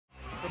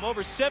From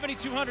over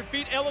 7,200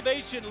 feet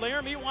elevation,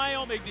 Laramie,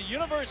 Wyoming, the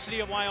University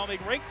of Wyoming,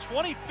 ranked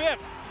 25th,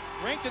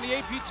 ranked in the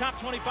AP Top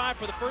 25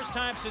 for the first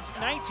time since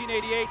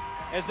 1988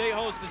 as they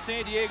host the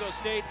San Diego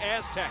State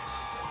Aztecs.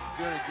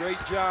 Doing a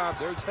great job.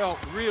 There's help,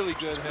 really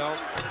good help.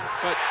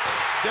 But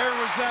there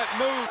was that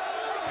move.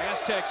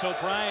 Aztecs,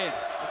 O'Brien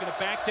looking to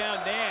back down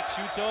Nance,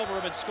 shoots over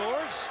him and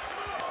scores.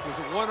 It was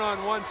a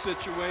one-on-one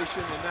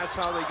situation, and that's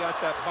how they got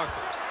that bucket.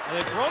 And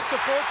they broke the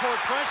full-court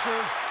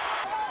pressure.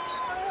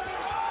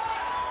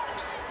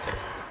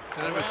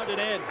 And around it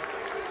in.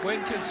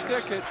 Quinn can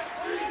stick it.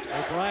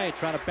 O'Brien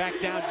trying to back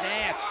down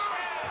Nance.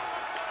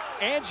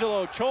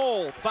 Angelo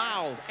Chol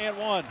fouled and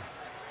one.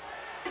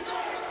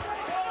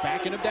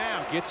 Backing him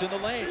down, gets in the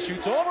lane,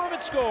 shoots over him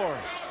and scores.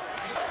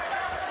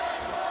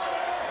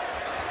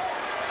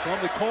 From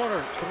the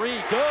corner, three,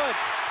 good.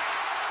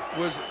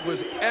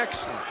 Was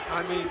excellent.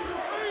 I mean,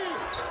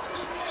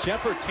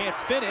 Shepard can't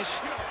finish,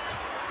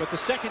 but the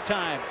second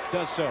time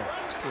does so.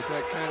 With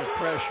that kind of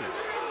pressure.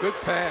 Good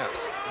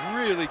pass,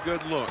 really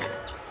good look.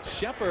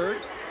 Shepard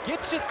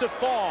gets it to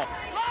fall.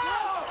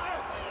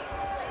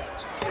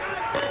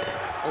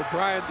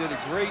 O'Brien did a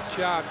great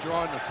job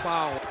drawing the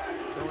foul.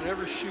 Don't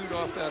ever shoot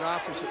off that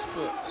opposite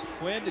foot.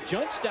 Quinn the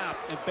jump stop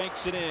and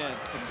banks it in.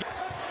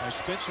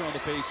 Spencer on the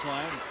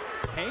baseline.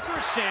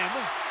 Hankerson.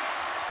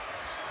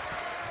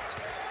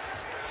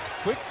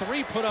 Quick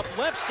three put up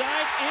left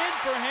side in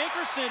for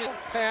Hankerson.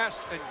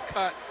 Pass and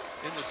cut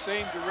in the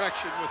same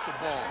direction with the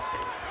ball.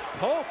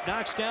 Pope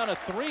knocks down a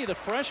three. The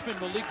freshman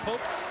Malik Pope.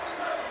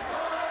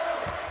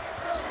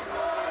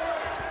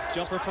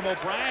 Jumper from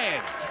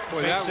O'Brien.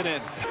 Banks it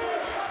in.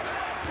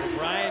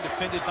 O'Brien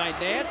defended by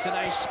Nance, a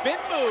nice spin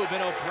move,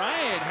 and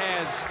O'Brien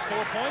has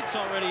 4 points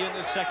already in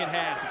the second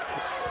half.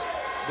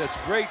 That's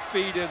great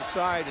feed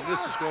inside, and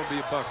this is going to be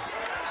a bucket.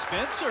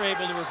 Spencer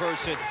able to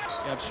reverse it.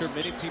 Yeah, I'm sure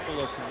many people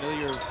are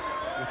familiar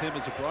with him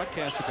as a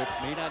broadcaster, but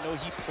may not know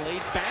he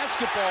played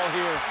basketball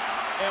here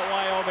at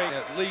Wyoming.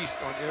 At least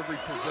on every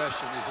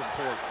possession is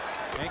important.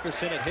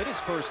 Hankerson had hit his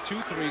first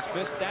 2 threes,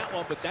 missed that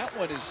one, but that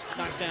one is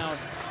knocked down.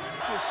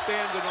 Just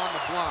standing on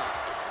the block.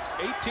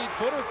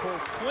 18-footer for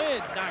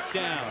Quinn, knocked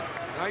down.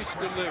 Nice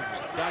delivery.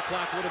 Shot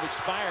clock would have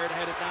expired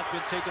had it not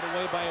been taken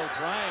away by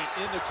O'Brien.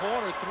 In the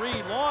corner,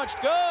 three, launch,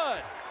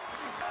 good.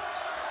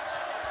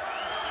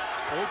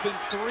 Open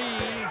three,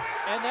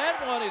 and that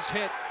one is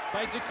hit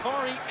by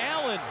Dakari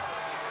Allen.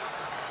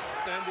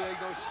 San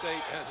Diego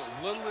State has a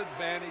little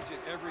advantage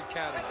in every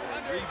category.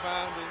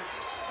 Rebounding,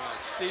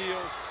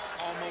 steals,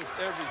 almost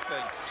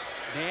everything.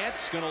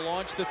 Nance gonna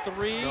launch the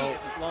three. No.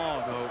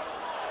 Long. No.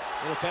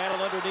 Little battle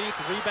underneath,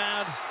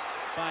 rebound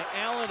by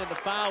Allen, and the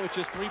foul with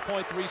just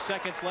 3.3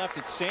 seconds left.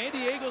 And San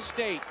Diego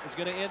State is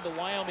going to end the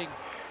Wyoming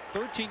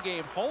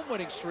 13-game home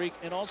winning streak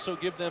and also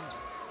give them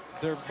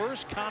their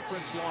first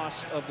conference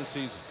loss of the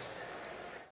season.